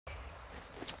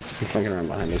He's flanking around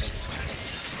behind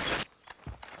us.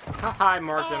 Haha, I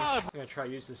marked him. I'm gonna try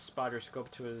to use this spider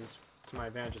scope to my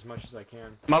advantage as much as I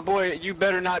can. My boy, you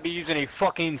better not be using a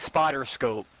fucking spotter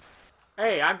scope.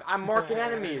 Hey, I'm marking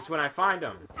enemies when I find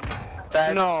them.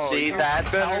 No, See, you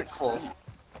that's better- helpful.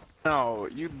 No,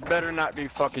 you better not be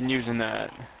fucking using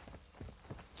that.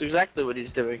 That's exactly what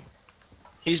he's doing.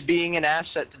 He's being an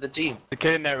asset to the team. The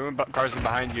kid in that room, Carson,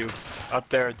 behind you. Up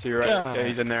there to your right. Yeah. Yeah,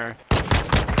 he's in there.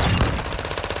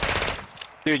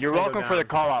 Dude, you're Tango welcome for down. the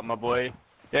call out, my boy.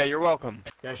 Yeah, you're welcome.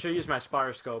 Yeah, I should use my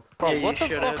spider scope. Bro, Yeah, what you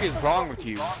the fuck should've. is wrong with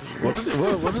you? What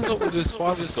is up with this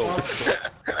spider scope?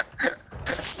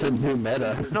 That's the new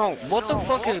meta. No, what the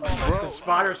fuck is The bro?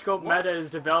 spider scope meta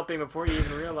is developing before you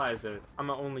even realize it. I'm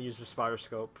gonna only use the spider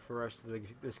scope for the rest of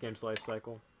this game's life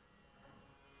cycle.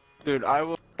 Dude, I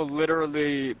will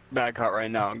literally back out right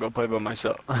now and go play by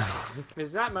myself.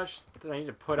 There's not much that I need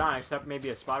to put on except maybe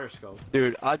a spider scope.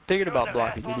 Dude, I'm thinking about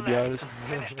blocking you, to be honest.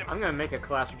 I'm gonna make a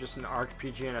class with just an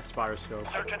RPG and a spider scope.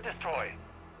 Search and destroy.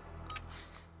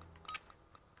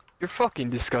 You're fucking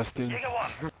disgusting.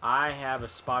 Giga 1. I have a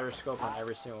spider scope on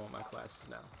every single one of my classes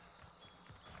now.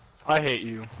 I hate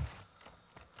you.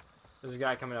 There's a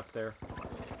guy coming up there.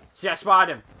 See, I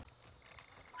spotted him!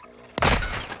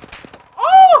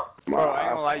 Oh! Bro, I ain't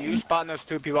gonna lie, you spotting those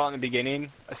two people out in the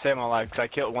beginning, I saved my life, because I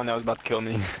killed one that was about to kill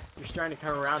me. You're starting to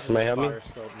come around to Somebody the help me? spider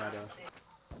scope meta.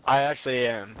 I actually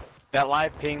am. That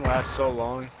live ping lasts so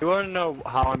long. You wanna know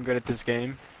how I'm good at this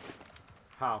game?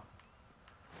 How?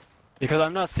 Because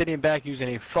I'm not sitting back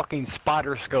using a fucking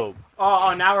spotter scope.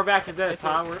 Oh, now we're back to this,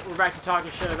 huh? We're back to talking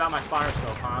shit about my spider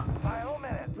scope, huh? Final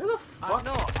minute. Where the fuck?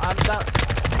 No, I'm not.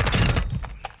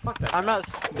 Fuck that. I'm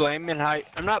guy.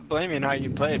 not blaming how you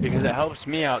play it because it helps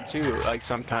me out too, like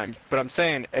sometimes. But I'm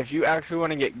saying if you actually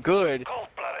want to get good,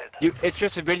 Cold-blooded. it's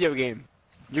just a video game.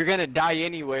 You're gonna die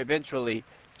anyway eventually.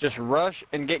 Just rush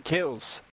and get kills.